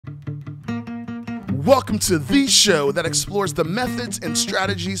Welcome to the show that explores the methods and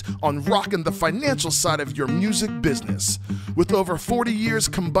strategies on rocking the financial side of your music business. With over 40 years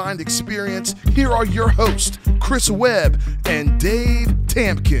combined experience, here are your hosts, Chris Webb and Dave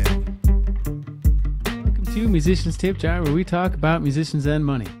Tampkin. Welcome to Musicians Tip Jar, where we talk about musicians and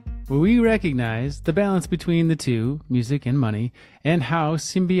money, where we recognize the balance between the two, music and money, and how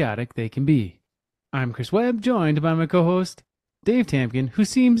symbiotic they can be. I'm Chris Webb, joined by my co-host, Dave Tampkin, who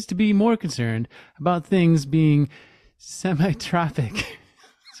seems to be more concerned about things being semi-tropic.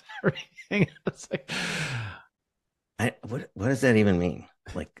 Sorry. Hang on a second. What does that even mean?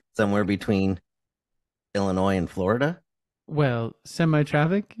 Like somewhere between Illinois and Florida? Well,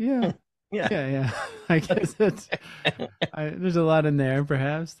 semi-tropic? Yeah. Yeah. I guess that's... there's a lot in there,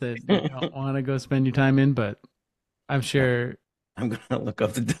 perhaps, that you don't want to go spend your time in, but I'm sure... I'm going to look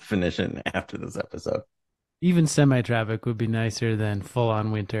up the definition after this episode. Even semi-tropic would be nicer than full-on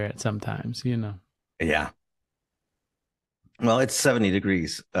winter at some times, you know. Yeah. Well, it's 70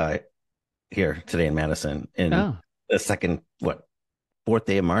 degrees here today in Madison in the fourth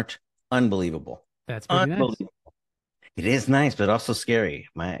day of March. Unbelievable. That's pretty nice. It is nice, but also scary.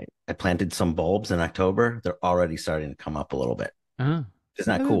 I planted some bulbs in October. They're already starting to come up a little bit. It's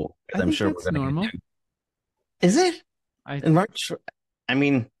not cool. I'm sure that's normal. Is it? In March? I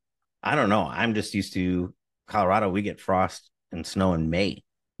mean, I don't know. I'm just used to Colorado. We get frost and snow in May.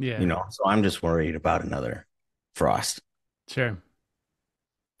 Yeah. You know, so I'm just worried about another frost. Sure.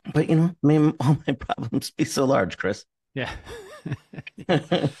 But, you know, may all my problems be so large, Chris. Yeah.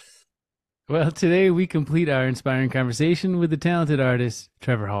 Well, today we complete our inspiring conversation with the talented artist,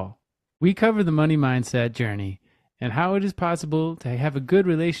 Trevor Hall. We cover the money mindset journey and how it is possible to have a good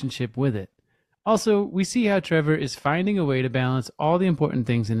relationship with it. Also, we see how Trevor is finding a way to balance all the important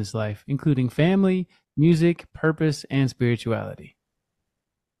things in his life, including family, music, purpose, and spirituality.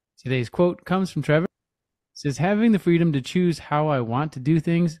 Today's quote comes from Trevor. It says, "Having the freedom to choose how I want to do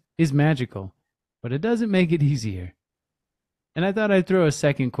things is magical, but it doesn't make it easier." And I thought I'd throw a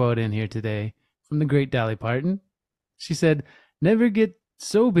second quote in here today from the great Dolly Parton. She said, "Never get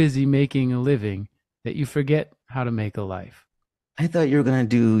so busy making a living that you forget how to make a life." I thought you were going to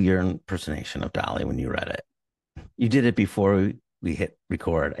do your impersonation of Dolly when you read it. You did it before we hit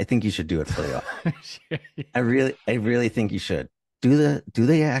record. I think you should do it for the audience. Sure. I really think you should do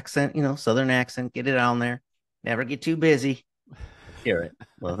the accent, you know, Southern accent. Get it on there. Never get too busy. Hear it.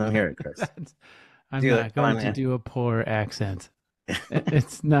 Well, don't hear it, Chris. I'm not going to do a poor accent.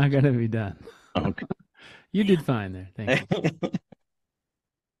 It's not going to be done. Okay. You did fine there. Thank you.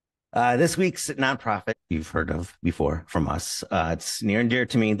 This week's nonprofit you've heard of before from us. It's near and dear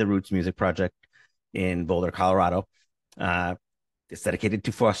to me, the Roots Music Project in Boulder, Colorado. It's dedicated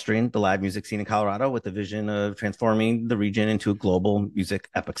to fostering the live music scene in Colorado with the vision of transforming the region into a global music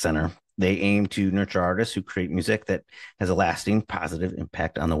epicenter. They aim to nurture artists who create music that has a lasting positive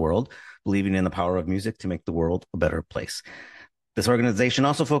impact on the world, believing in the power of music to make the world a better place. This organization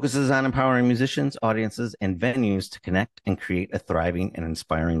also focuses on empowering musicians, audiences, and venues to connect and create a thriving and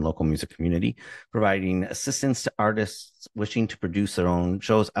inspiring local music community, providing assistance to artists wishing to produce their own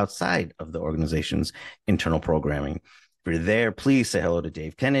shows outside of the organization's internal programming. If you're there, please say hello to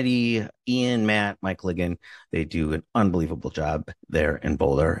Dave Kennedy, Ian, Matt, Mike Ligon. They do an unbelievable job there in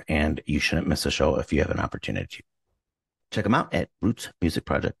Boulder, and you shouldn't miss a show if you have an opportunity. Check them out at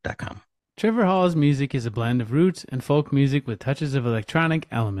rootsmusicproject.com. Trevor Hall's music is a blend of roots and folk music with touches of electronic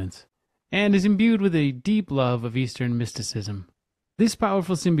elements, and is imbued with a deep love of Eastern mysticism. This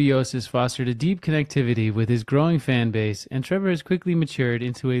powerful symbiosis fostered a deep connectivity with his growing fan base, and Trevor has quickly matured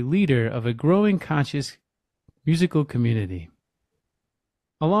into a leader of a growing conscious musical community.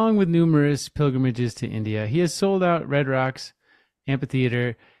 Along with numerous pilgrimages to India, he has sold out Red Rocks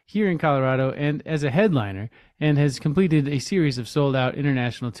Amphitheatre here in Colorado and as a headliner, and has completed a series of sold-out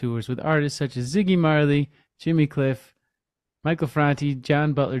international tours with artists such as Ziggy Marley, Jimmy Cliff, Michael Franti,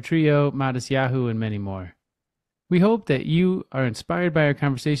 Butler Trio, Matisyahu, and many more. We hope that you are inspired by our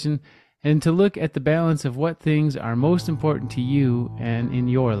conversation and to look at the balance of what things are most important to you and in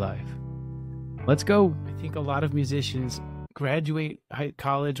your life. Let's go. I think a lot of musicians graduate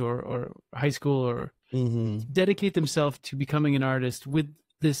college or high school or dedicate themselves to becoming an artist with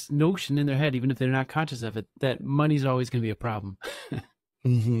this notion in their head, even if they're not conscious of it, that money's always going to be a problem.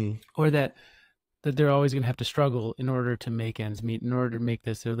 Or that they're always going to have to struggle in order to make ends meet, in order to make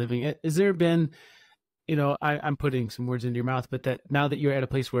this their living. Has there been, you know, I'm putting some words into your mouth, but that now that you're at a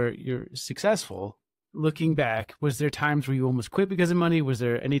place where you're successful, looking back, was there times where you almost quit because of money? Was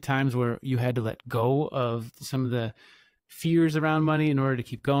there any times where you had to let go of some of the fears around money in order to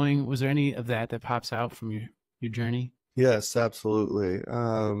keep going? Was there any of that pops out from your journey? Yes, absolutely.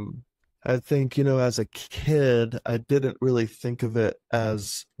 I think, as a kid, I didn't really think of it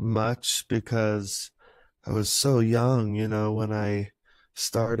as much because I was so young, when I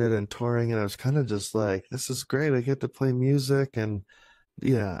started and touring, and I was kind of just like, this is great. I get to play music. And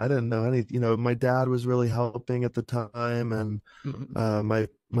yeah, I didn't know any, my dad was really helping at the time, and my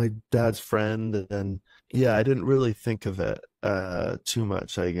dad's friend, and yeah, I didn't really think of it too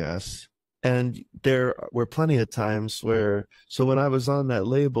much, I guess. And there were plenty of times where, so when I was on that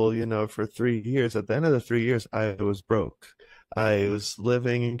label, for 3 years, at the end of the 3 years, I was broke. I was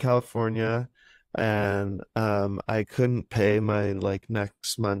living in California, and I couldn't pay my like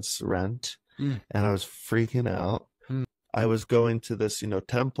next month's rent, and I was freaking out. I was going to this,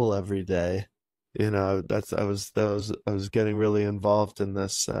 temple every day. I was getting really involved in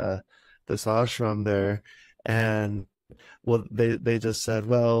this ashram there. And well, they just said,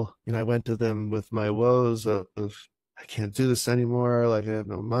 well, I went to them with my woes of I can't do this anymore, like I have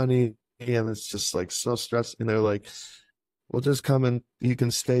no money, and it's just like so stressed. And they're like, well, just come and you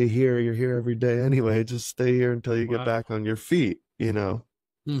can stay here. You're here every day anyway. Just stay here until you get back on your feet, 2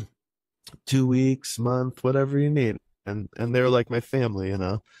 weeks, month, whatever you need. And they're like my family.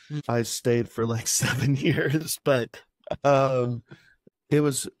 I stayed for like 7 years, but it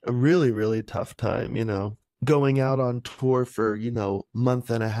was a really, really tough time, going out on tour for, month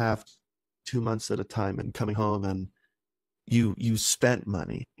and a half, 2 months at a time, and coming home, and you spent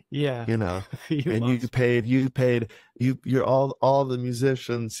money. Yeah. You're all the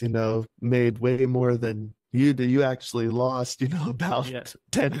musicians, made way more than you do. You actually lost, about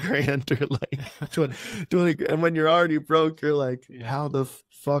 10 grand or like 20. And when you're already broke, you're like, how the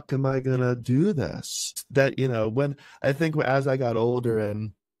fuck am I gonna do this? That, when I think as I got older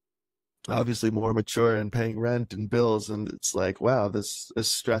and obviously more mature and paying rent and bills, and it's like, wow, this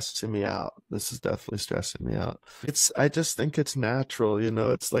is stressing me out. This is definitely stressing me out. I just think it's natural,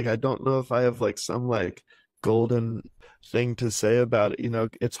 it's like, I don't know if I have like some like golden thing to say about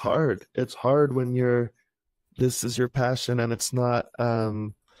it. It's hard when this is your passion, and it's not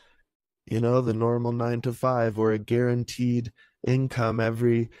the normal 9 to 5 or a guaranteed income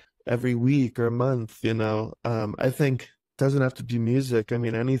every week or month. I think doesn't have to be music. I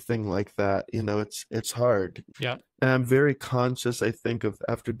mean, anything like that, it's hard. Yeah. And I'm very conscious, I think, of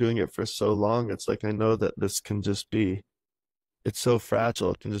after doing it for so long, it's like, I know that this can just be, it's so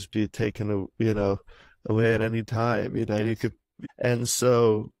fragile. It can just be taken, away at any time, you could. And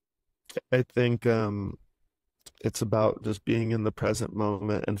so I think, it's about just being in the present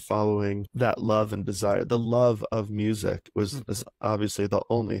moment and following that love and desire. The love of music is obviously the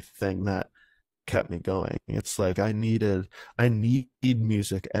only thing that kept me going. It's like I need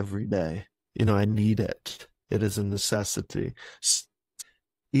music every day. I need it. It is a necessity.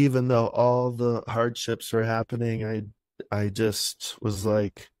 Even though all the hardships are happening, I just was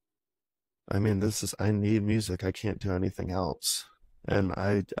like, I mean, I need music. I can't do anything else. And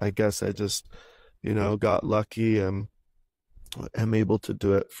I guess I just, got lucky and am able to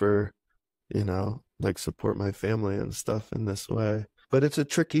do it for, like support my family and stuff in this way. But it's a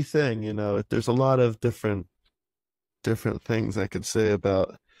tricky thing, there's a lot of different things I could say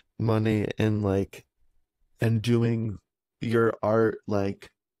about money, and like, and doing your art,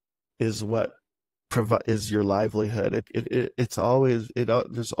 like, is what is your livelihood. It's always,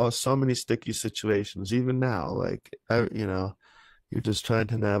 there's so many sticky situations, even now, like, you're just trying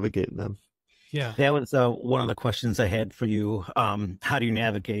to navigate them. Yeah. That was one of the questions I had for you. How do you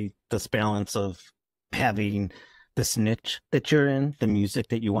navigate this balance of having this niche that you're in, the music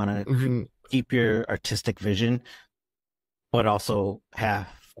that you want to keep your artistic vision, but also have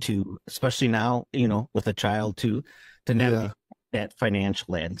to, especially now, with a child too, to navigate that financial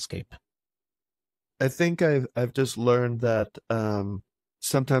landscape? I think I've just learned that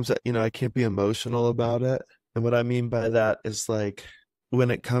sometimes, I can't be emotional about it. And what I mean by that is, like, when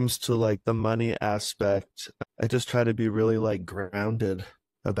it comes to like the money aspect, I just try to be really like grounded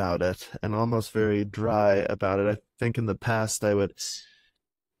about it and almost very dry about it. I think in the past I would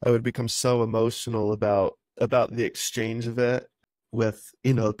become so emotional about the exchange of it with,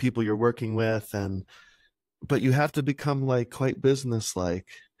 people you're working with, but you have to become like quite businesslike,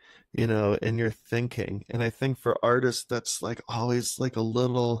 in your thinking. And I think for artists, that's like always like a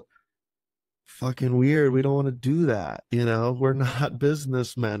little fucking weird. We don't want to do that. We're not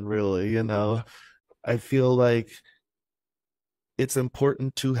businessmen, really. I feel like it's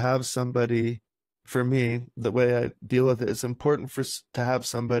important to have somebody, for me, the way I deal with it, it's important to have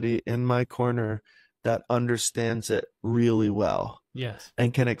somebody in my corner that understands it really well. Yes.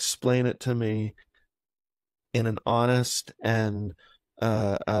 And can explain it to me in an honest and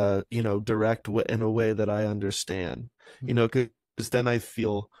direct way, in a way that I understand. Because then I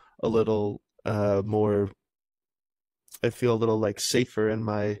feel a little more, I feel a little like safer in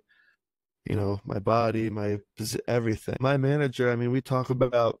my, you know, my body, my everything. My manager, I mean, we talk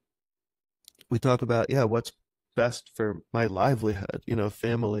about, yeah, what's best for my livelihood, you know,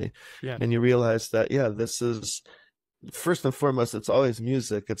 family. Yeah. And you realize that, yeah, this is first and foremost, it's always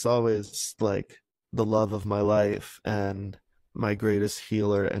music. It's always like the love of my life and my greatest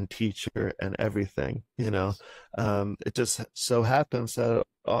healer and teacher and everything, you know. It just so happens that it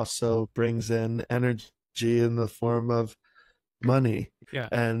also brings in energy in the form of money. Yeah.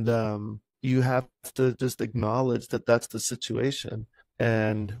 And you have to just acknowledge that that's the situation.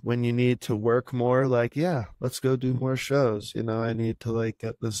 And when you need to work more, like, yeah, let's go do more shows. You know, I need to like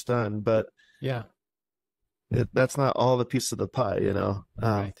get this done. But Yeah. that's not all the piece of the pie, you know.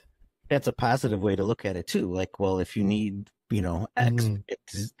 Right. That's a positive way to look at it too. Like, well, if you need, you know, X,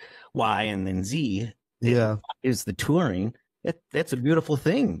 it's Y, and then Z, yeah, is the touring. That's a beautiful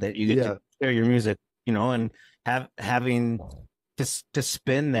thing that you get to share your music, you know, and having to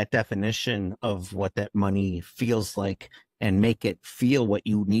spin that definition of what that money feels like and make it feel what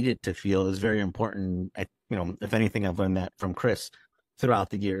you need it to feel is very important. You know, if anything, I've learned that from Chris throughout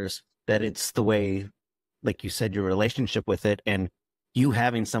the years, that it's the way, like you said, your relationship with it, and you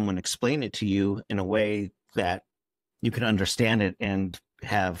having someone explain it to you in a way that you can understand it and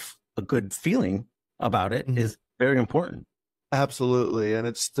have a good feeling about it is very important. Absolutely. And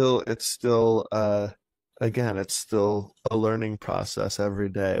it's still again, it's still a learning process every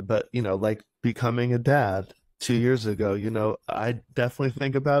day. But, you know, like becoming a dad 2 years ago, you know, I definitely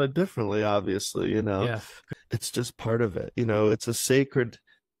think about it differently, obviously, you know. Yeah. It's just part of it. You know, it's a sacred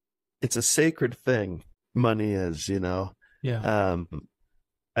thing. Money is, you know. Yeah.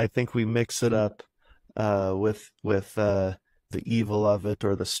 I think we mix it up with the evil of it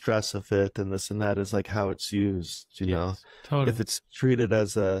or the stress of it, and this and that is like how it's used, you know. Totally. If it's treated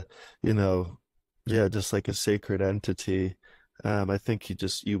as a, you know, yeah, just like a sacred entity, I think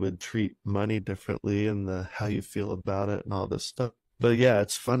you would treat money differently and how you feel about it and all this stuff. But yeah,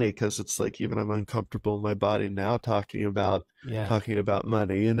 it's funny because it's like even I'm uncomfortable in my body now talking about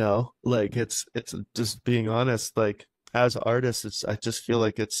money, you know. Like it's just being honest, like as artists, I just feel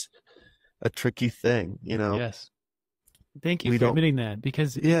like it's a tricky thing, you know. Yes. Thank you for admitting that,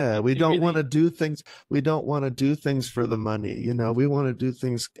 because we don't want to do things. We don't want to do things for the money, you know. We want to do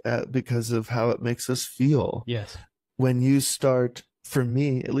things because of how it makes us feel. Yes. When you start, for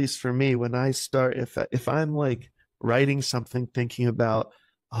me, at least for me, when I start, if I'm like writing something thinking about,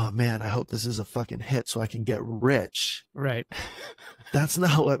 oh man, I hope this is a fucking hit so I can get rich. Right. That's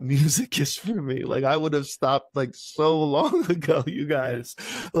not what music is for me. Like I would have stopped like so long ago, you guys.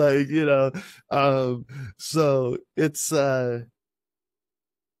 Like, you know, so it's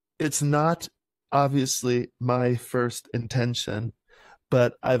not obviously my first intention,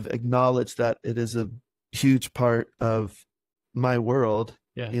 but I've acknowledged that it is a huge part of my world.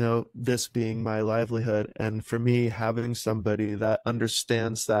 Yeah. You know, this being my livelihood, and for me having somebody that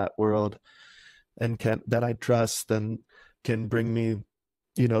understands that world and that I trust and can bring me,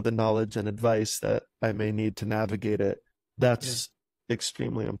 you know, the knowledge and advice that I may need to navigate it. That's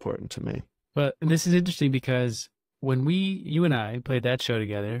extremely important to me. But this is interesting because when you and I played that show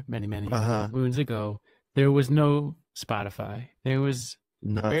together many moons ago, there was no Spotify. There was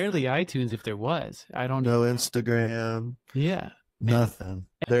barely iTunes, if there was. No Instagram. Yeah. Nothing.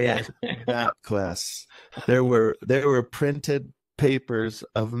 There was map quests. There were printed papers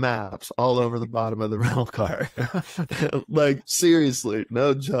of maps all over the bottom of the rental car. Like seriously,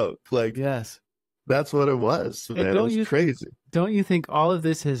 no joke. Like yes, that's what it was. Man. It was crazy. Don't you think all of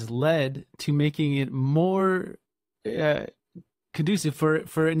this has led to making it more conducive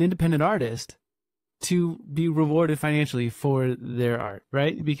for an independent artist to be rewarded financially for their art,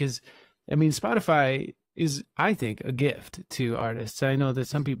 right? Because I mean, Spotify is, I think, a gift to artists. I know that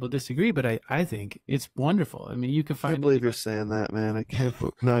some people disagree, but I think it's wonderful. I mean, you can find. I can't believe you're saying that, man. I can't.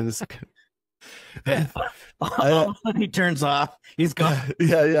 No, I'm just. He turns off. He's gone.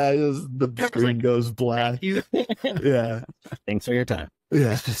 Yeah. The screen goes black. Yeah. Thanks for your time.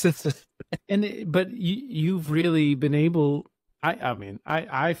 Yeah. But you've really been able. I mean,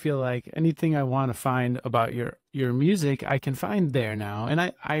 I feel like anything I want to find about your music, I can find there now. And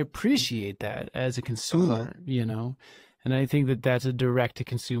I appreciate that as a consumer, you know, and I think that that's a direct to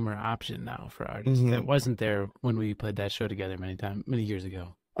consumer option now for artists that wasn't there when we played that show together many years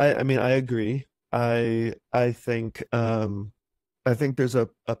ago. I mean, I agree. I think there's a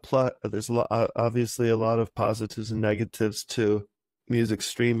plot. There's obviously a lot of positives and negatives to music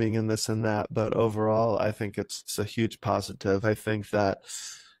streaming and this and that, but overall I think it's a huge positive. I think that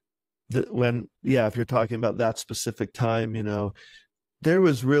if you're talking about that specific time, you know, there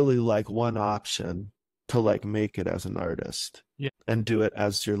was really like one option to like make it as an artist and do it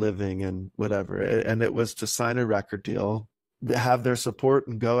as your living and whatever. And it was to sign a record deal, have their support,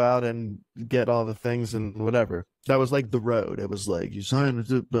 and go out and get all the things and whatever. That was like the road. It was like, you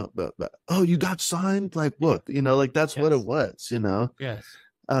signed, oh, you got signed? Like, look, you know, like that's what it was, you know? Yes.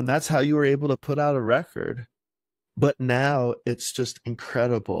 And that's how you were able to put out a record. But now it's just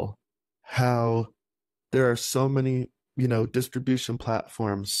incredible how there are so many, you know, distribution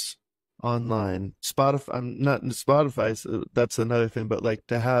platforms online. Spotify, I'm not Spotify, that's another thing, but like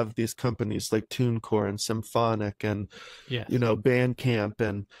to have these companies like TuneCore and Symphonic and, you know, Bandcamp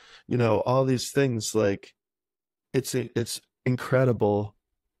and, you know, all these things, like it's incredible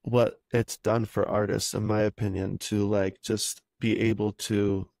what it's done for artists, in my opinion, to like just be able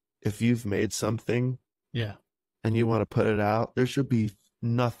to, if you've made something and you want to put it out, there should be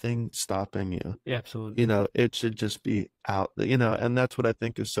nothing stopping you. Yeah, absolutely. You know, it should just be out, you know, and that's what I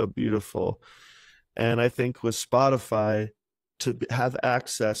think is so beautiful. And I think with Spotify, to have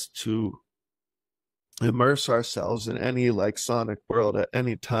access to immerse ourselves in any like sonic world at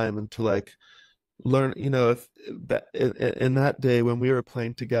any time and to like learn, you know, if that in that day when we were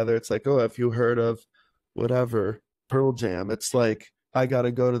playing together, it's like, oh, if you heard of whatever Pearl Jam, it's like I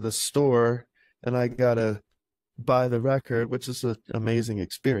gotta go to the store and I gotta buy the record, which is an amazing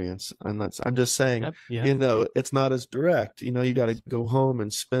experience. And that's, I'm just saying, you know, it's not as direct, you know, you got to go home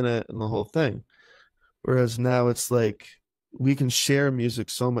and spin it and the whole thing. Whereas now it's like we can share music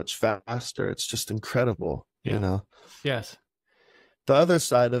so much faster. It's just incredible, you know? Yes. The other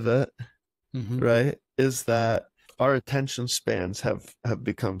side of it, right, is that our attention spans have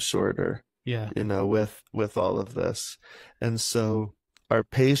become shorter, you know, with all of this. And so our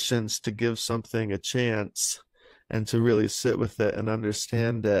patience to give something a chance and to really sit with it and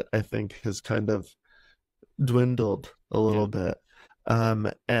understand it, I think has kind of dwindled a little bit.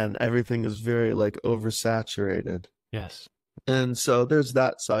 And everything is very like oversaturated. Yes. And so there's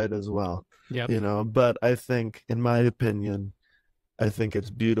that side as well, you know, but I think, in my opinion, I think it's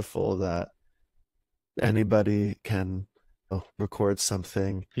beautiful that anybody can record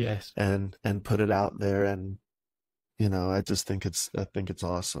something and put it out there. And, you know, I think it's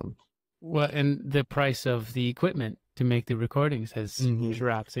awesome. Well, and the price of the equipment to make the recordings has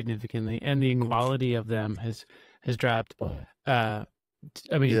dropped significantly, and the quality of them has dropped. I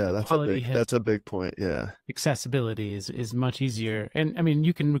mean, that's a big point. Yeah, accessibility is much easier, and I mean,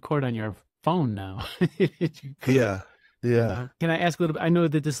 you can record on your phone now. Yeah. Can I ask a little bit? I know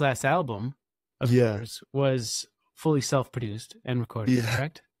that this last album of yours was fully self-produced and recorded,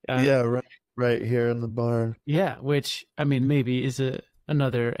 correct? Right here in the barn. Yeah, which I mean, maybe is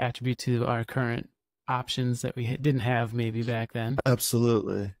another attribute to our current options that we didn't have maybe back then.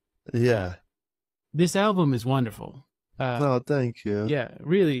 Absolutely. Yeah. This album is wonderful. Oh, thank you. Yeah,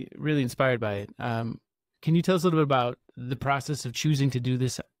 really, really inspired by it. Can you tell us a little bit about the process of choosing to do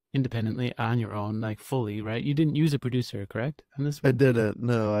this independently on your own, like fully, right? You didn't use a producer, correct? On this one? I didn't.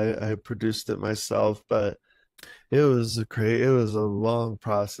 No, I produced it myself, but it was a long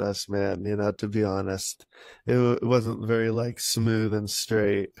process, man, you know, to be honest. It wasn't very like smooth and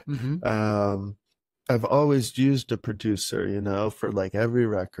straight. I've always used a producer, you know, for like every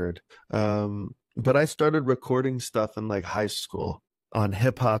record. But I started recording stuff in like high school on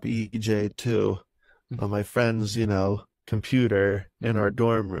hip hop EJ2 on my friend's, you know, computer in our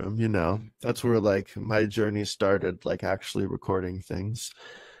dorm room, you know. That's where like my journey started, like actually recording things.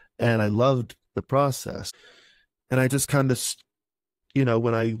 And I loved the process. And I just kind of, you know,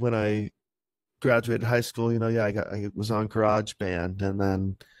 when I graduated high school, you know, I was on GarageBand,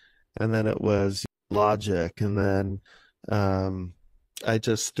 and then it was Logic, and then I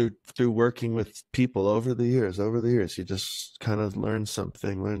just through working with people over the years, you just kind of learn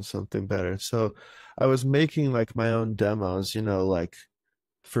something better. So I was making like my own demos, you know, like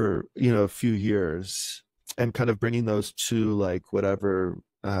for, you know, a few years, and kind of bringing those to like whatever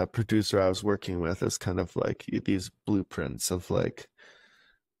producer I was working with as kind of like these blueprints of like,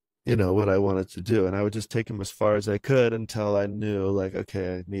 you know, what I wanted to do. And I would just take them as far as I could until I knew like,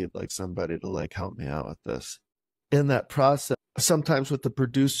 okay, I need like somebody to like help me out with this. In that process, sometimes with the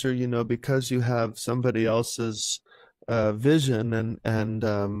producer, you know, because you have somebody else's vision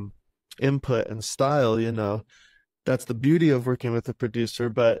and input and style, you know, that's the beauty of working with a producer.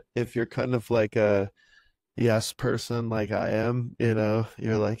 But if you're kind of like a yes person like I am, you know,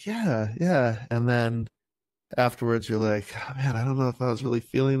 you're like, yeah. And then afterwards you're like, oh, man, I don't know if I was really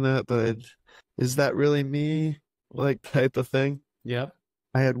feeling that, but is that really me? Like type of thing. Yep.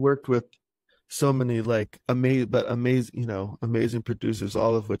 I had worked with so many like amazing producers,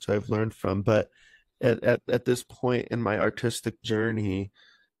 all of which I've learned from. But at this point in my artistic journey,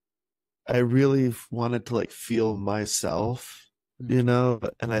 I really wanted to like feel myself, you know,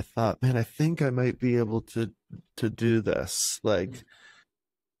 and I thought, man, I think I might be able to do this. Like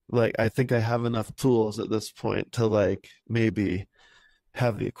I think I have enough tools at this point to like maybe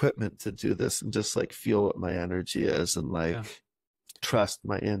have the equipment to do this and just like feel what my energy is and like trust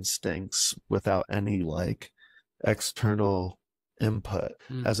my instincts without any like external input.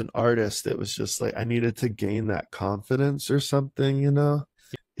 As an artist, it was just like I needed to gain that confidence or something, you know.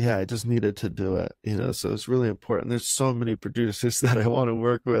 Yeah, I just needed to do it, you know. So it's really important. There's so many producers that I want to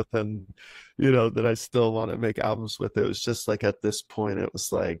work with and, you know, that I still want to make albums with. It was just like at this point, it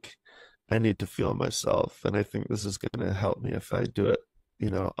was like I need to feel myself. And I think this is going to help me if I do it,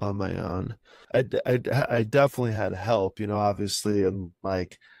 you know, on my own. I definitely had help, you know, obviously, and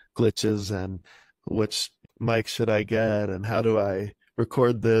like glitches and which mic should I get and how do I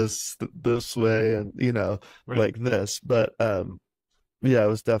record this way and, you know, like this. But yeah, I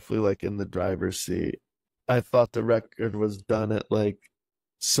was definitely like in the driver's seat. I thought the record was done at like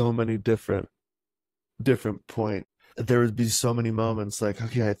so many different points. There would be so many moments like,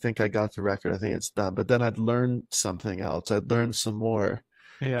 okay, I think I got the record. I think it's done. But then I'd learn something else. I'd learn some more.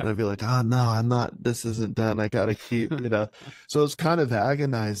 Yeah. And I'd be like, oh no, I'm not, this isn't done. I got to keep, you know. So it's kind of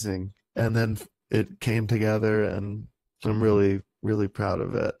agonizing. And then it came together and I'm really, really proud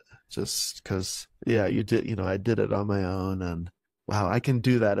of it. Just because, yeah, you did, you know, I did it on my own and wow, I can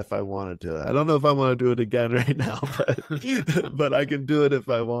do that if I want to do it. I don't know if I want to do it again right now, but I can do it if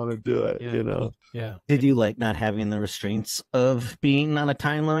I want to do it, you know? Yeah. Did you like not having the restraints of being on a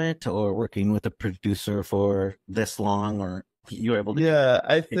time limit or working with a producer for this long, or you were able to? Yeah,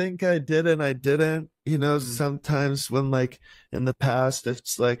 I think I did and I didn't. You know, sometimes when like in the past,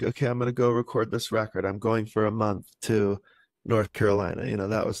 it's like, okay, I'm going to go record this record. I'm going for a month to North Carolina. You know,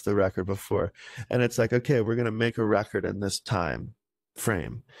 that was the record before. And it's like, okay, we're going to make a record in this time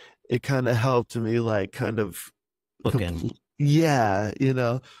frame. It kind of helped me like kind of yeah, you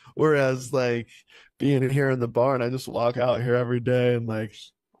know, whereas like being here in the barn, I just walk out here every day and like,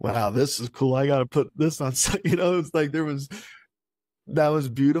 wow, this is cool. I got to put this on, you know, it's like that was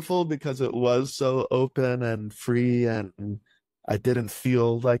beautiful because it was so open and free and I didn't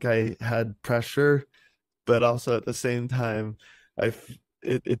feel like I had pressure, but also at the same time,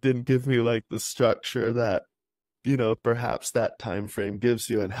 it didn't give me like the structure that, you know, perhaps that time frame gives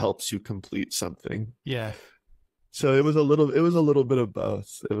you and helps you complete something. Yeah. So it was a little bit of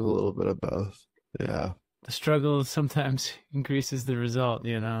both. It was a little bit of both. Yeah. The struggle sometimes increases the result,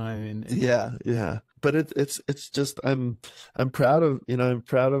 you know. I mean, yeah. But it's just I'm proud of, you know, I'm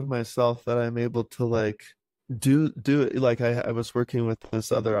proud of myself that I'm able to like do it. Like I was working with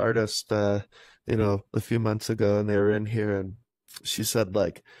this other artist you know, a few months ago and they were in here and she said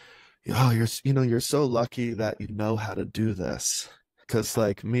like, oh, you're so lucky that you know how to do this. Because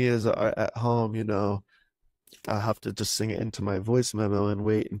like me as at home, you know, I'll have to just sing it into my voice memo and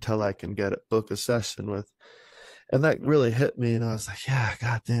wait until I can book a session with. And that really hit me. And I was like, yeah,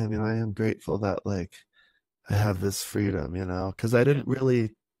 goddamn, you know, I am grateful that like I have this freedom, you know, because I didn't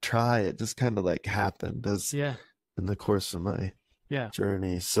really try. It just kind of like happened as in the course of my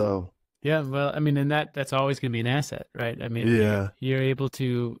journey. So yeah, well, I mean, and that's always going to be an asset, right? I mean, you're able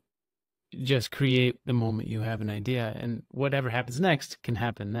to just create the moment you have an idea, and whatever happens next can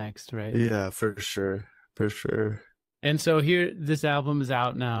happen next, right? Yeah, for sure. And so here, this album is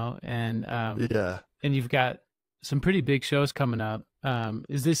out now, and and you've got some pretty big shows coming up.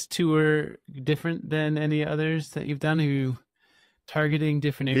 Is this tour different than any others that you've done? Are you targeting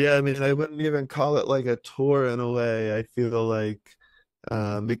different areas? Yeah, I mean, I wouldn't even call it like a tour in a way. I feel like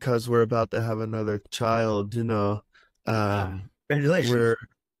because we're about to have another child, you know. Congratulations.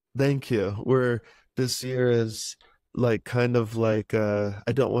 Thank you. This year is like kind of like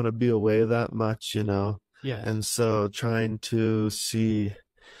I don't want to be away that much, you know. Yeah. And so trying to just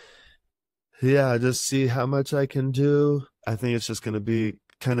see how much I can do. I think it's just going to be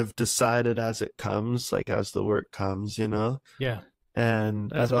kind of decided as it comes, like as the work comes, you know. Yeah.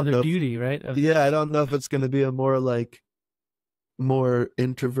 And that's another beauty, right? I don't know if it's going to be a more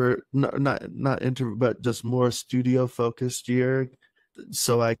introvert, not introvert, but just more studio focused year.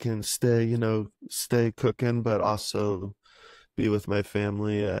 So I can stay cooking, but also be with my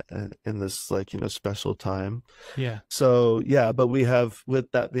family in this like, you know, special time. Yeah. So yeah, but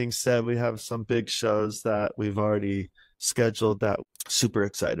with that being said, we have some big shows that we've already scheduled that super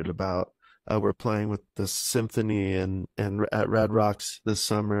excited about. We're playing with the symphony and at Red Rocks this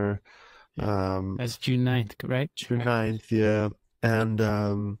summer. That's June 9th, right? June 9th, yeah. And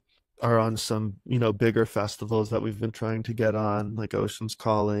are on some, you know, bigger festivals that we've been trying to get on, like Ocean's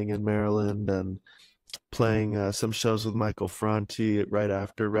Calling in Maryland and playing some shows with Michael Franti right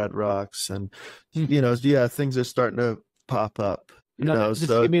after Red Rocks, and yeah, things are starting to pop up. Just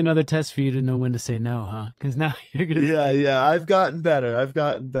give me another test for you to know when to say no, huh? Because now you're gonna. Yeah. I've gotten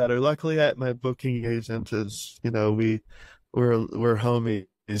better. Luckily, my booking agent is, we're homies,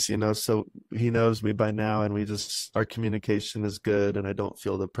 so he knows me by now, and our communication is good, and I don't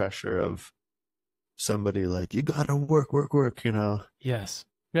feel the pressure of somebody like, you gotta work. Yes.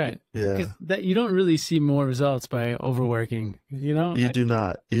 Right. Yeah. That you don't really see more results by overworking, You do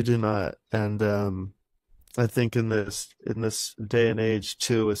not. And I think in this day and age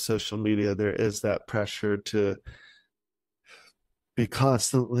too, with social media, there is that pressure to be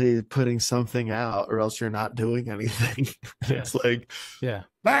constantly putting something out, or else you're not doing anything. It's like,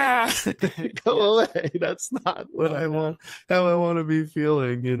 go away. That's not what I want. How I want to be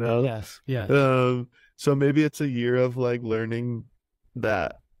feeling, Yes. So maybe it's a year of like learning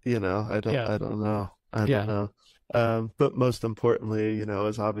that, I don't know. I don't know. But most importantly,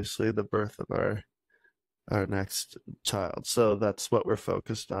 is obviously the birth of our next child. So that's what we're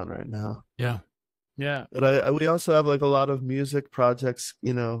focused on right now. Yeah. But we also have like a lot of music projects,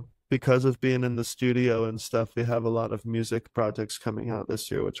 because of being in the studio and stuff. We have a lot of music projects coming out this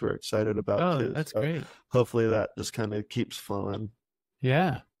year, which we're excited about too. That's great. Hopefully that just kind of keeps flowing.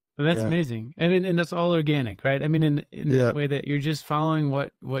 Yeah. Well, that's amazing. And that's all organic, right? I mean, in the way that you're just following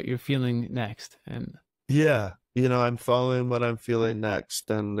what you're feeling next. And I'm following what I'm feeling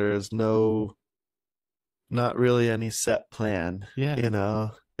next, and there's not really any set plan.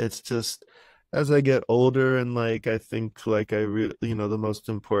 It's just, as I get older, and like I think like the most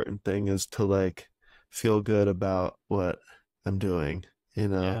important thing is to like feel good about what I'm doing,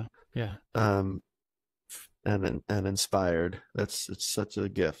 and inspired. It's such a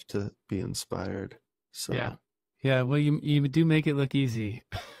gift to be inspired. So well, you do make it look easy.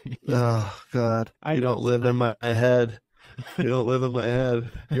 Oh God, you don't live in my head. You don't live in my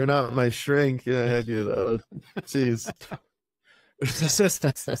head. You're not my shrink. Yeah, jeez.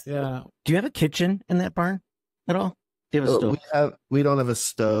 Yeah. Do you have a kitchen in that barn at all? Do you have a stove? We don't have a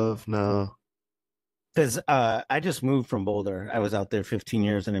stove, no. Because I just moved from Boulder. I was out there 15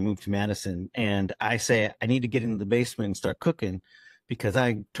 years, and I moved to Madison. And I say I need to get into the basement and start cooking, because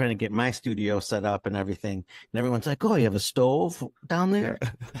I'm trying to get my studio set up and everything. And everyone's like, "Oh, you have a stove down there?"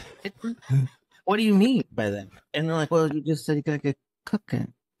 What do you mean by that? And they're like, "Well, you just said you gotta get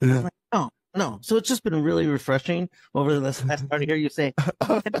cooking." Yeah. I'm like, "Oh, no." So it's just been really refreshing over this last part of here. You say,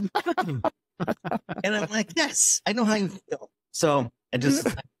 and I'm like, "Yes, I know how you feel." So I just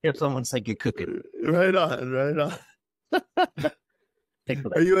hear someone's like, "You're cooking." Right on.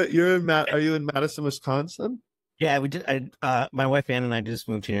 Are you in Madison, Wisconsin? Yeah, we did. My wife Ann and I just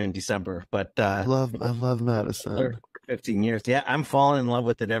moved here in December, but I love Madison. 15 years. Yeah, I'm falling in love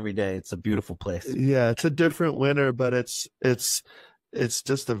with it every day. It's a beautiful place. Yeah, it's a different winter, but it's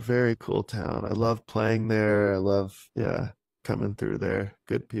just a very cool town. I love playing there. I love coming through there.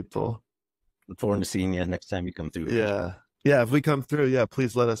 Good people. Look forward to seeing you next time you come through. Yeah, if we come through,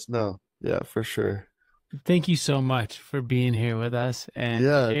 please let us know. Yeah, for sure. Thank you so much for being here with us and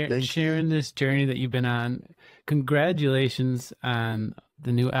sharing this journey that you've been on. Congratulations on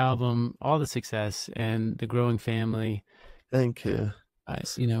the new album, all the success, and the growing family. Thank you.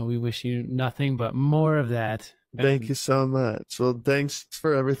 We wish you nothing but more of that. Thank you so much. Well, thanks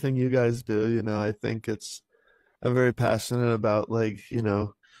for everything you guys do. I think I'm very passionate about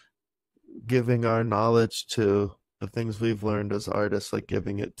giving our knowledge to the things we've learned as artists, like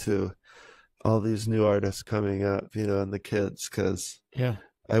giving it to all these new artists coming up, and the kids, because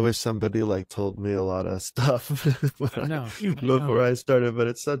I wish somebody told me a lot of stuff before I started, but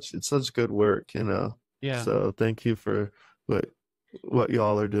it's such good work, So thank you for what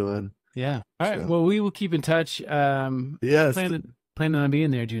y'all are doing. Yeah. All right. Well, we will keep in touch. Yes. Planning on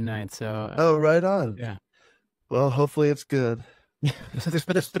being there June 9th. So. Right on. Yeah. Well, hopefully it's good.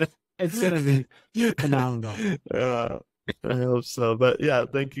 It's gonna be phenomenal. I hope so. But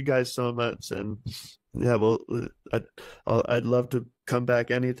thank you guys so much, and I'd love to come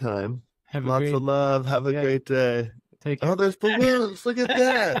back anytime. Lots of love. Have a great day. Take care. Oh, there's balloons. Look at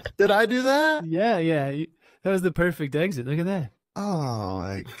that. Did I do that? Yeah. That was the perfect exit. Look at that. Oh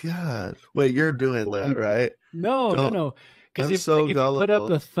my God. Wait, you're doing that, right? No. Because if you put up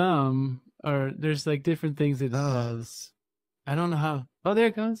the thumb, or there's different things that it does. I don't know how. Oh, there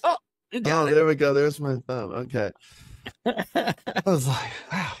it goes. Oh, there we go. There's my thumb. Okay. I was like,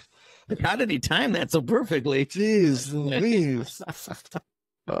 wow. How did he time that so perfectly? Jeez Louise.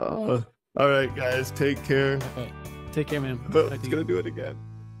 All right, guys. Take care. Okay. Take care, man. It's going to do it again.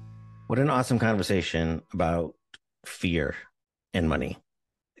 What an awesome conversation about fear and money.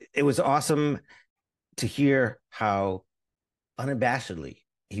 It was awesome to hear how unabashedly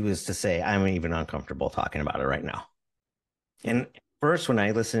he was to say, I'm even uncomfortable talking about it right now. And first, when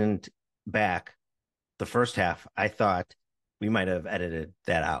I listened back, the first half, I thought we might have edited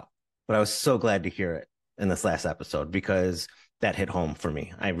that out. But I was so glad to hear it in this last episode because that hit home for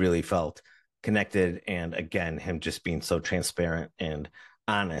me. I really felt connected. And again, him just being so transparent and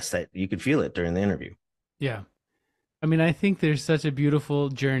honest that you could feel it during the interview. Yeah. I mean, I think there's such a beautiful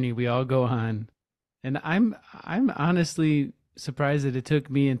journey we all go on. And I'm honestly surprised that it took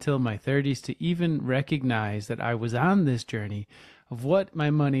me until my 30s to even recognize that I was on this journey of what my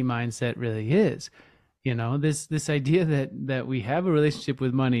money mindset really is. You know, this idea that we have a relationship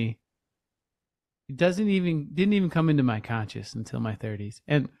with money didn't even come into my conscious until my 30s.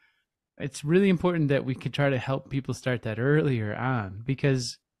 And it's really important that we could try to help people start that earlier on,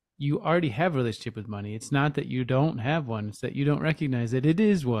 because you already have a relationship with money. It's not that you don't have one, it's that you don't recognize that it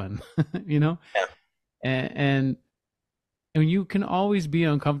is one. You know? Yeah. And you can always be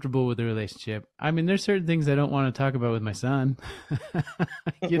uncomfortable with a relationship. I mean, there's certain things I don't want to talk about with my son.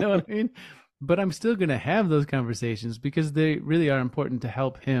 You know what I mean? But I'm still going to have those conversations because they really are important to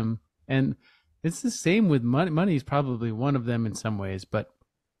help him. And it's the same with money. Money is probably one of them in some ways, but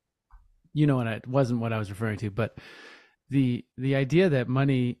you know, and it wasn't what I was referring to. But the idea that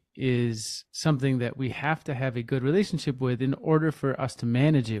money is something that we have to have a good relationship with in order for us to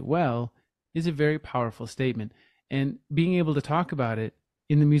manage it well is a very powerful statement. And being able to talk about it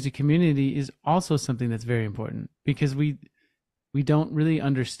in the music community is also something that's very important, because we don't really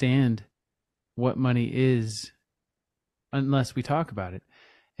understand what money is unless we talk about it.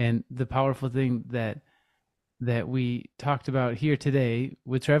 And the powerful thing that we talked about here today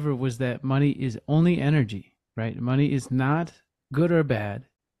with Trevor was that money is only energy, right? Money is not good or bad.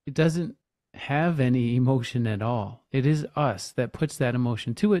 It doesn't have any emotion at all. It is us that puts that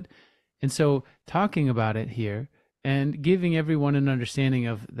emotion to it. And so talking about it here and giving everyone an understanding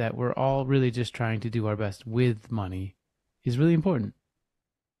of that we're all really just trying to do our best with money is really important.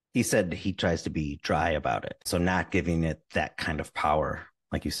 He said he tries to be dry about it. So not giving it that kind of power,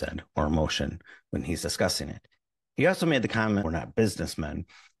 like you said, or emotion when he's discussing it. He also made the comment, we're not businessmen,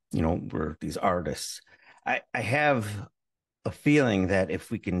 you know, we're these artists. I have a feeling that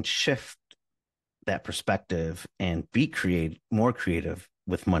if we can shift that perspective and be more creative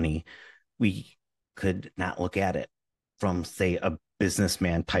with money, we could not look at it from, say, a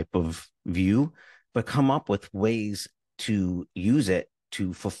businessman type of view, but come up with ways to use it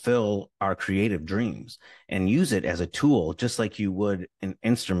to fulfill our creative dreams and use it as a tool, just like you would an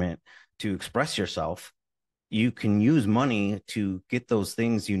instrument to express yourself. You can use money to get those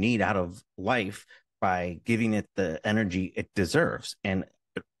things you need out of life by giving it the energy it deserves. And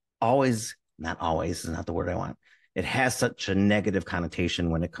not always is not the word I want. It has such a negative connotation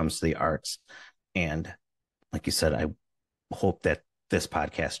when it comes to the arts. And like you said, I hope that this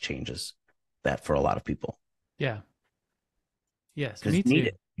podcast changes that for a lot of people. Yeah. Yes, me too.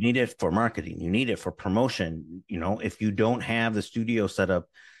 You need it for marketing. You need it for promotion. You know, if you don't have the studio set up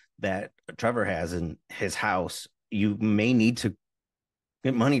that Trevor has in his house, you may need to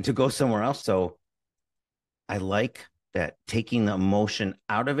get money to go somewhere else. So I like that, taking the emotion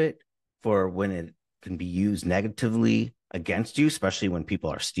out of it for when it can be used negatively against you, especially when people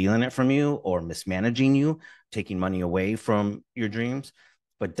are stealing it from you or mismanaging you, taking money away from your dreams.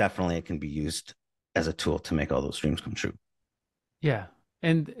 But definitely it can be used as a tool to make all those dreams come true. Yeah.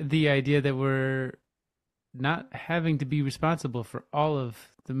 And the idea that we're not having to be responsible for all of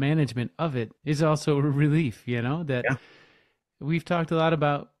the management of it is also a relief, you know, that we've talked a lot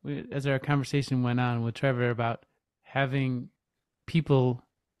about as our conversation went on with Trevor about having people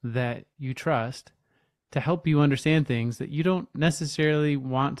that you trust to help you understand things that you don't necessarily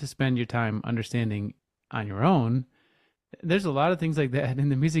want to spend your time understanding on your own. There's a lot of things like that in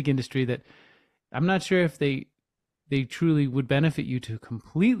the music industry that I'm not sure if they truly would benefit you to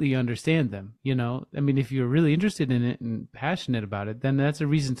completely understand them. You know, I mean, if you're really interested in it and passionate about it, then that's a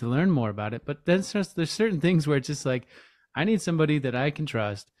reason to learn more about it. But then there's certain things where it's just like, I need somebody that I can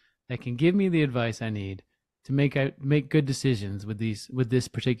trust, that can give me the advice I need to make good decisions with this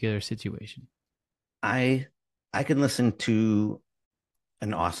particular situation. I can listen to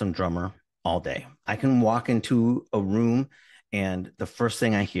an awesome drummer all day. I can walk into a room and the first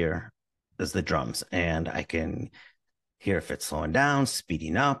thing I hear is the drums, and I can hear if it's slowing down,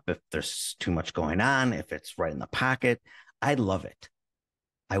 speeding up, if there's too much going on, if it's right in the pocket. I love it.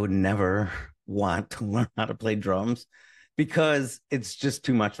 I would never want to learn how to play drums because it's just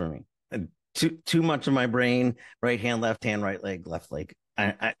too much for me. Too much of my brain, right hand, left hand, right leg, left leg.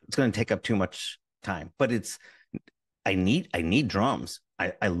 It's going to take up too much time. But I need drums.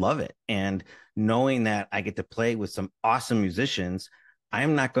 I love it. And knowing that I get to play with some awesome musicians,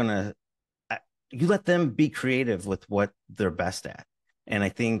 I'm not going to, you let them be creative with what they're best at. And I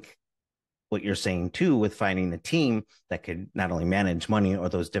think what you're saying too, with finding a team that could not only manage money or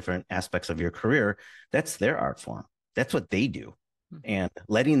those different aspects of your career, that's their art form. That's what they do. And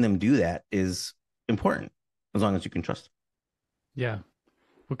letting them do that is important as long as you can trust them. Yeah.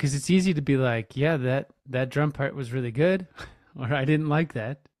 Well, because it's easy to be like, yeah, that drum part was really good, or I didn't like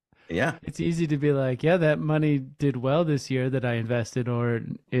that. Yeah. It's easy to be like, yeah, that money did well this year that I invested, or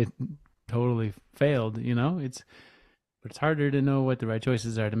it totally failed, you know? But it's harder to know what the right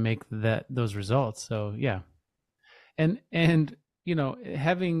choices are to make those results. So, yeah. And you know,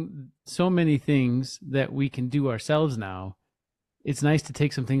 having so many things that we can do ourselves now, it's nice to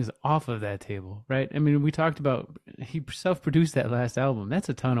take some things off of that table, right? I mean, we talked about, he self-produced that last album. That's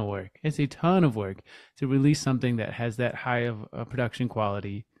a ton of work. It's a ton of work to release something that has that high of a production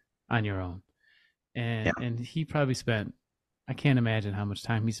quality on your own. And he probably spent, I can't imagine how much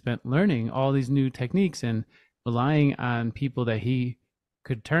time he spent learning all these new techniques and relying on people that he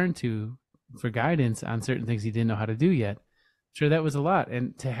could turn to for guidance on certain things he didn't know how to do yet. Sure, that was a lot.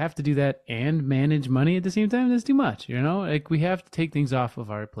 And to have to do that and manage money at the same time, that's too much, you know? Like, we have to take things off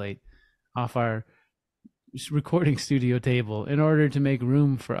of our plate, off our recording studio table, in order to make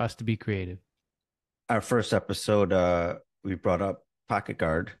room for us to be creative. Our first episode, we brought up Pocket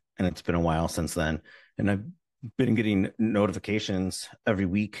Guard, and it's been a while since then. And I've been getting notifications every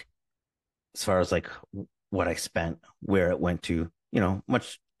week as far as like what I spent, where it went to, you know,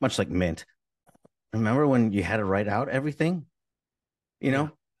 much like Mint. Remember when you had to write out everything? You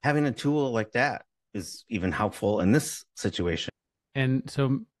know, having a tool like that is even helpful in this situation. And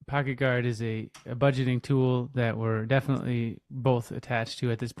so Pocket Guard is a budgeting tool that we're definitely both attached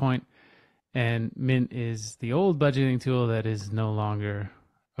to at this point. And Mint is the old budgeting tool that is no longer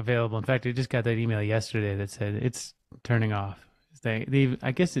available. In fact, I just got that email yesterday that said it's turning off.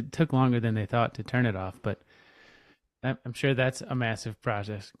 I guess it took longer than they thought to turn it off, but I'm sure that's a massive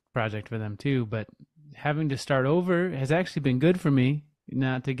project for them too. But having to start over has actually been good for me.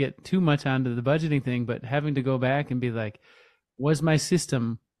 Not to get too much onto the budgeting thing, but having to go back and be like, was my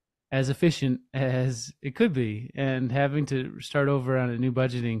system as efficient as it could be? And having to start over on a new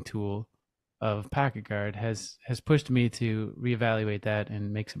budgeting tool of Pocket Guard has pushed me to reevaluate that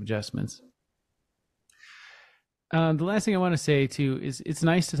and make some adjustments. The last thing I want to say too is it's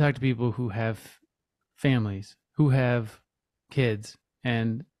nice to talk to people who have families, who have kids.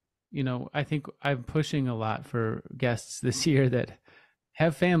 And, you know, I think I'm pushing a lot for guests this year that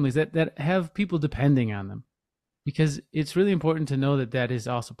have families, that have people depending on them, because it's really important to know that is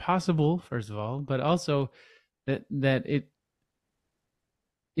also possible, first of all, but also that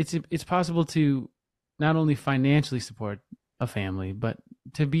it's possible to not only financially support a family, but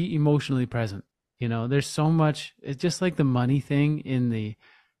to be emotionally present. You know, there's so much, it's just like the money thing in the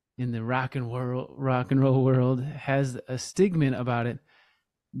rock and roll world has a stigma about it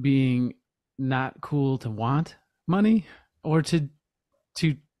being not cool to want money or to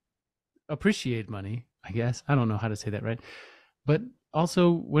appreciate money, I guess. I don't know how to say that right. But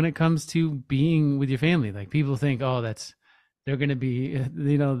also when it comes to being with your family, like people think, oh, they're going to be,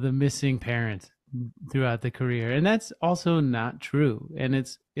 you know, the missing parent throughout the career. And that's also not true. And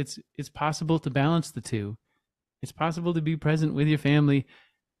it's possible to balance the two. It's possible to be present with your family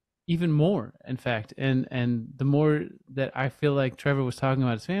even more, in fact. And the more that I feel like Trevor was talking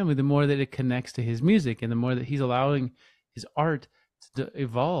about his family, the more that it connects to his music and the more that he's allowing his art to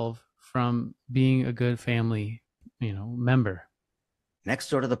evolve from being a good family, you know, member. Next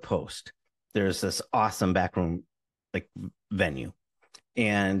door to the Post, there's this awesome backroom like venue,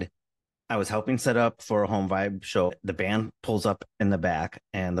 and I was helping set up for a home vibe show. The band pulls up in the back,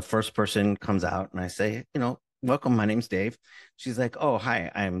 and the first person comes out, and I say, you know, welcome, my name's Dave. She's like, oh,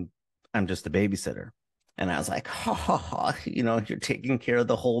 hi, I'm just the babysitter. And I was like, oh, you know, you're taking care of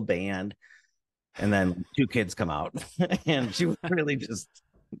the whole band. And then two kids come out and she was really just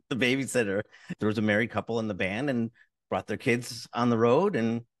the babysitter. There was a married couple in the band and brought their kids on the road.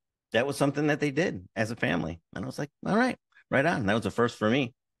 And that was something that they did as a family. And I was like, all right, right on. That was a first for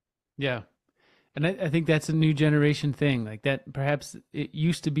me. Yeah. And I think that's a new generation thing. Like that, perhaps it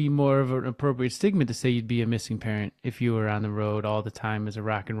used to be more of an appropriate stigma to say you'd be a missing parent if you were on the road all the time as a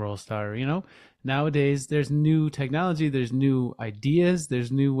rock and roll star. You know, nowadays there's new technology, there's new ideas,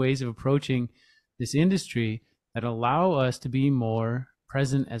 there's new ways of approaching this industry that allow us to be more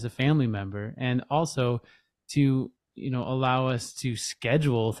present as a family member, and also to, you know, allow us to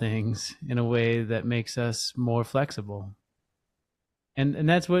schedule things in a way that makes us more flexible. And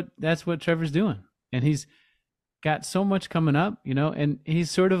that's what Trevor's doing. And he's got so much coming up, you know, and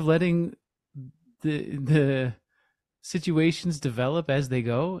he's sort of letting the situations develop as they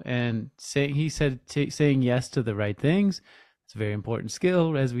go, and saying yes to the right things. It's a very important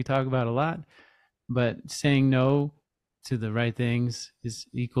skill, as we talk about a lot, but saying no to the right things is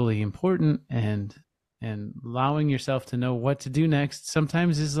equally important, and allowing yourself to know what to do next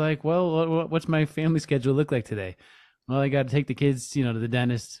sometimes is like, well, what's my family schedule look like today? Well, I got to take the kids, you know, to the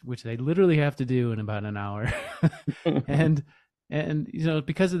dentist, which they literally have to do in about an hour. and you know,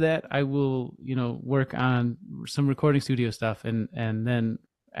 because of that, I will, you know, work on some recording studio stuff, and then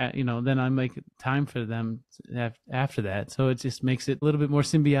you know, then I make time for them after that. So it just makes it a little bit more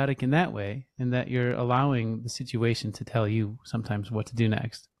symbiotic in that way, and that you're allowing the situation to tell you sometimes what to do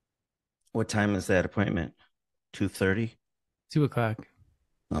next. What time is that appointment? 2:30? 2:00.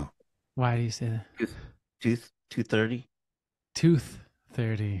 Oh. Why do you say that? 2:30?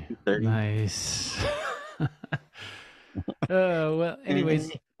 2:30. Nice. Well,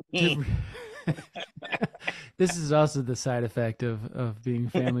 anyways, this is also the side effect of being a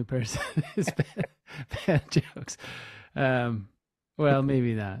family person. Is bad jokes. Well,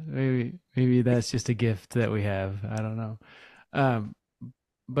 maybe not. Maybe that's just a gift that we have. I don't know.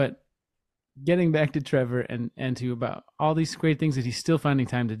 But getting back to Trevor and to about all these great things that he's still finding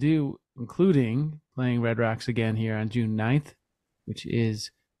time to do, including playing Red Rocks again here on June 9th, which is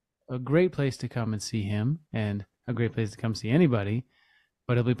a great place to come and see him, and a great place to come see anybody.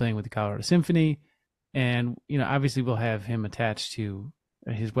 But he'll be playing with the Colorado Symphony, and, you know, obviously we'll have him attached to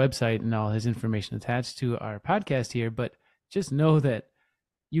his website and all his information attached to our podcast here. But just know that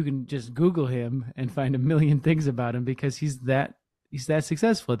you can just Google him and find a million things about him, because he's that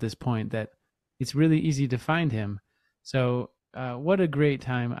successful at this point that it's really easy to find him. So what a great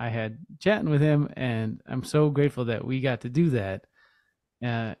time I had chatting with him, and I'm so grateful that we got to do that.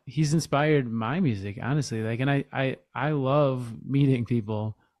 He's inspired my music, honestly. Like, and I love meeting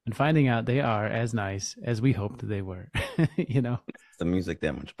people and finding out they are as nice as we hoped they were. You know, it's the music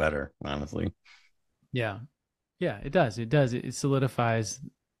that much better, honestly. Yeah, it does. It solidifies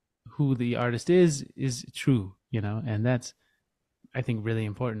who the artist is true, you know, and that's, I think, really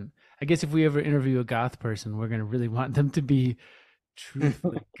important. I guess if we ever interview a goth person, we're going to really want them to be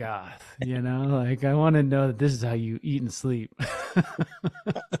truthfully goth, you know, like, I want to know that this is how you eat and sleep.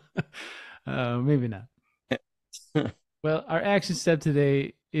 Maybe not. Well, our action step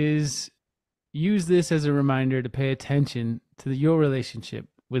today is use this as a reminder to pay attention to your relationship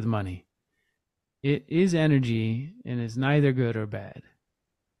with money. It is energy and is neither good or bad.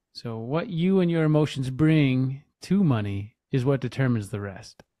 So what you and your emotions bring to money is what determines the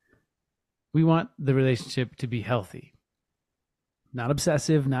rest. We want the relationship to be healthy. Not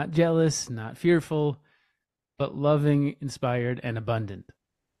obsessive, not jealous, not fearful, but loving, inspired, and abundant.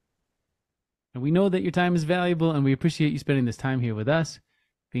 And we know that your time is valuable, and we appreciate you spending this time here with us,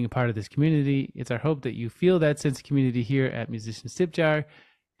 being a part of this community. It's our hope that you feel that sense of community here at Musicians Tip Jar,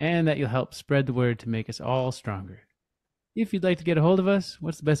 and that you'll help spread the word to make us all stronger. If you'd like to get a hold of us,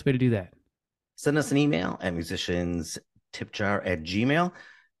 what's the best way to do that? Send us an email at musicianstipjar@gmail.com.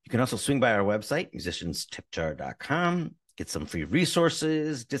 You can also swing by our website, musicianstipjar.com. Get some free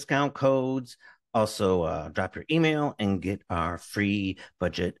resources, discount codes. Also, drop your email and get our free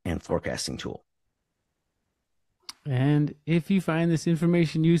budget and forecasting tool. And if you find this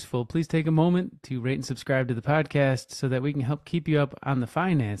information useful, please take a moment to rate and subscribe to the podcast so that we can help keep you up on the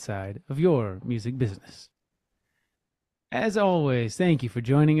finance side of your music business. As always, thank you for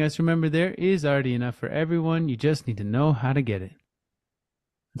joining us. Remember, there is already enough for everyone. You just need to know how to get it.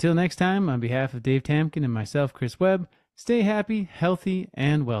 Until next time, on behalf of Dave Tamkin and myself, Chris Webb, stay happy, healthy,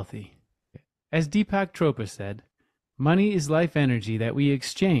 and wealthy. As Deepak Chopra said, money is life energy that we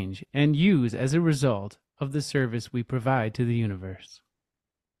exchange and use as a result of the service we provide to the universe.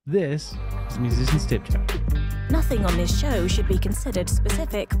 This is Musicians Tip Jar. Nothing on this show should be considered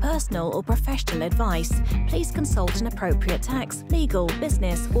specific, personal, or professional advice. Please consult an appropriate tax, legal,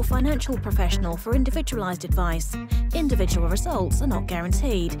 business, or financial professional for individualized advice. Individual results are not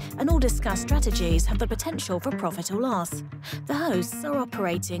guaranteed, and all discussed strategies have the potential for profit or loss. The hosts are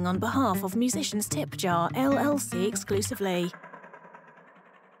operating on behalf of Musicians Tip Jar, LLC exclusively.